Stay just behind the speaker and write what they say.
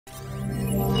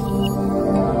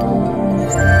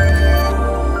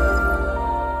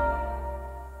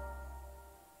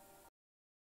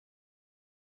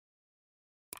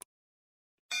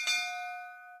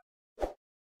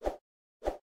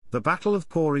The Battle of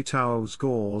Porytowe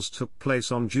Wzgórze took place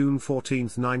on June 14,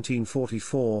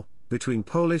 1944, between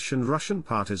Polish and Russian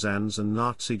partisans and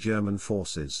Nazi German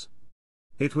forces.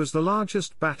 It was the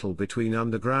largest battle between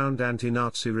underground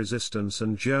anti-Nazi resistance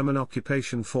and German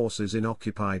occupation forces in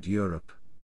occupied Europe.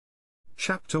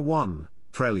 Chapter 1,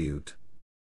 Prelude.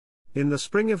 In the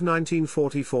spring of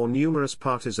 1944, numerous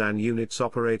partisan units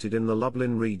operated in the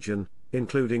Lublin region,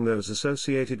 including those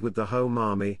associated with the Home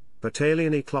Army,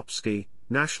 Batalion Eklopski,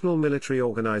 National Military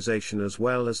Organization, as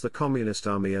well as the Communist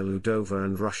Armia Ludowa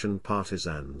and Russian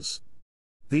partisans.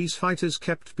 These fighters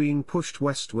kept being pushed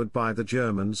westward by the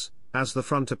Germans, as the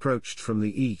front approached from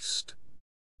the east.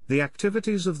 The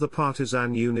activities of the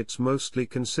partisan units mostly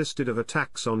consisted of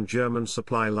attacks on German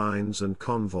supply lines and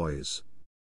convoys.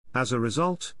 As a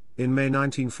result, in May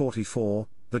 1944,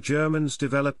 the Germans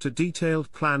developed a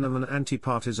detailed plan of an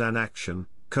anti-partisan action,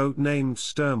 code-named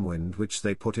Sturmwind, which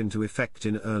they put into effect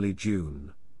in early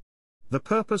June. The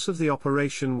purpose of the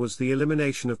operation was the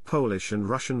elimination of Polish and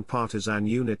Russian partisan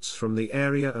units from the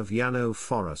area of Janow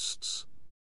forests.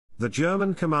 The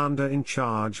German commander in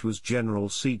charge was General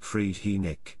Siegfried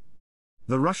Hennig.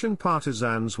 The Russian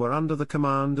partisans were under the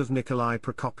command of Nikolai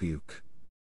Prokopiuk.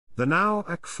 The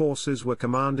Nowak forces were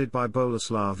commanded by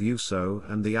Boleslav Uso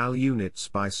and the AL units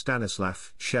by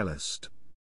Stanislav Szelest.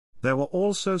 There were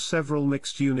also several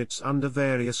mixed units under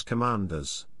various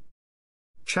commanders.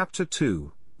 Chapter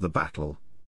 2, The Battle.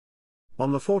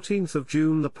 On the 14th of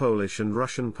June, the Polish and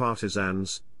Russian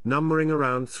partisans, numbering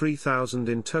around 3,000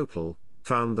 in total,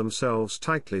 found themselves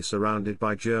tightly surrounded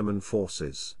by German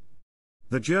forces.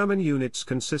 The German units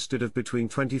consisted of between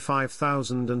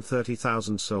 25,000 and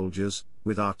 30,000 soldiers,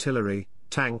 with artillery,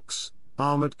 tanks,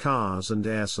 armored cars and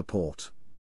air support.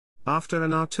 After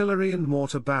an artillery and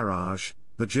mortar barrage,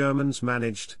 the Germans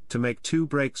managed to make 2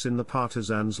 breaks in the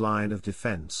partisans' line of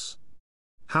defense.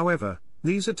 However,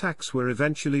 these attacks were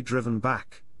eventually driven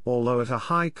back, although at a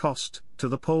high cost to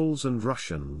the Poles and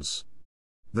Russians.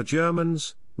 The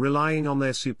Germans, relying on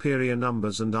their superior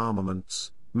numbers and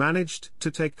armaments, managed to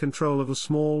take control of a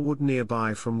small wood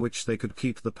nearby from which they could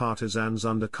keep the partisans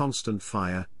under constant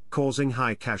fire, causing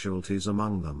high casualties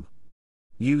among them.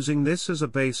 Using this as a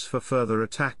base for further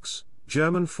attacks,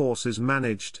 German forces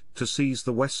managed to seize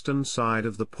the western side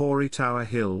of the Porytowe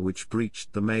Hill, which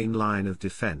breached the main line of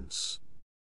defense.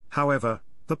 However,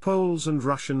 the Poles and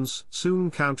Russians soon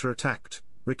counterattacked,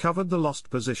 recovered the lost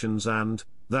positions and,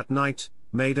 that night,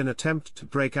 made an attempt to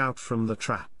break out from the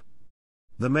trap.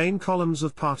 The main columns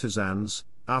of partisans,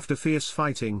 after fierce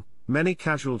fighting, many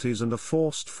casualties and a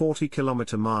forced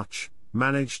 40-kilometer march,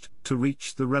 managed to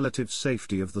reach the relative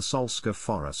safety of the Solska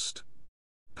forest.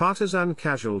 Partisan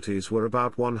casualties were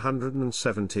about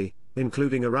 170,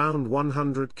 including around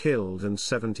 100 killed and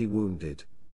 70 wounded.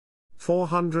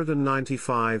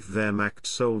 495 Wehrmacht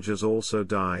soldiers also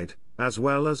died, as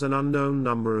well as an unknown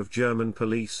number of German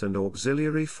police and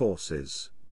auxiliary forces.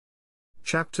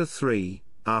 Chapter 3,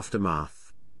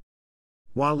 Aftermath.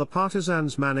 While the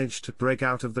partisans managed to break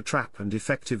out of the trap and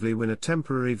effectively win a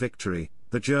temporary victory,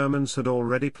 the Germans had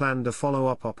already planned a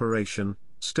follow-up operation,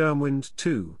 Sturmwind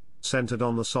II, centered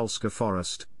on the Solska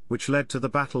forest, which led to the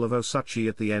Battle of Osochi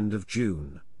at the end of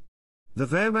June. The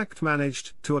Wehrmacht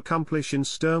managed to accomplish in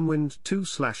Sturmwind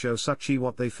II/Osochi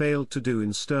what they failed to do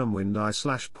in Sturmwind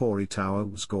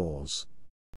I/Porytowe Wzgórze.